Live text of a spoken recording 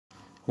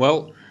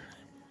Well,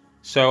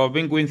 so I've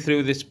been going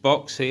through this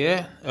box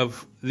here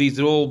of these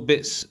are all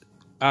bits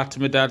out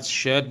of my dad's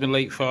shed, my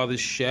late father's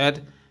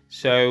shed.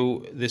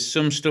 So there's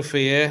some stuff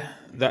here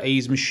that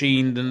he's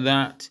machined and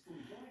that.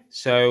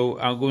 So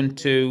I'm going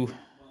to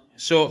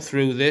sort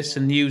through this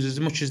and use as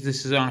much of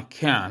this as I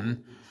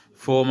can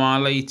for my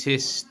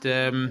latest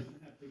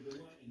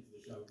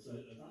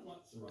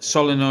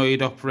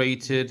solenoid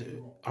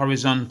operated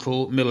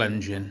horizontal mill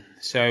engine.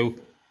 So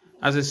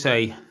as I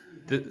say,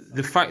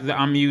 the fact that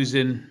I'm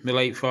using my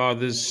late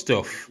father's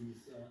stuff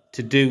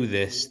to do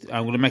this,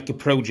 I'm going to make a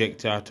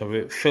project out of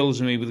it,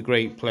 fills me with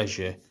great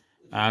pleasure,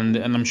 and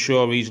I'm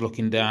sure he's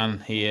looking down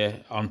here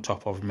on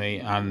top of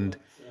me and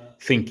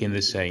thinking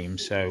the same.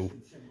 So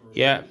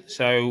yeah,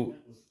 so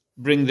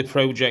bring the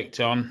project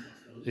on.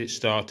 It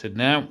started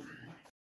now.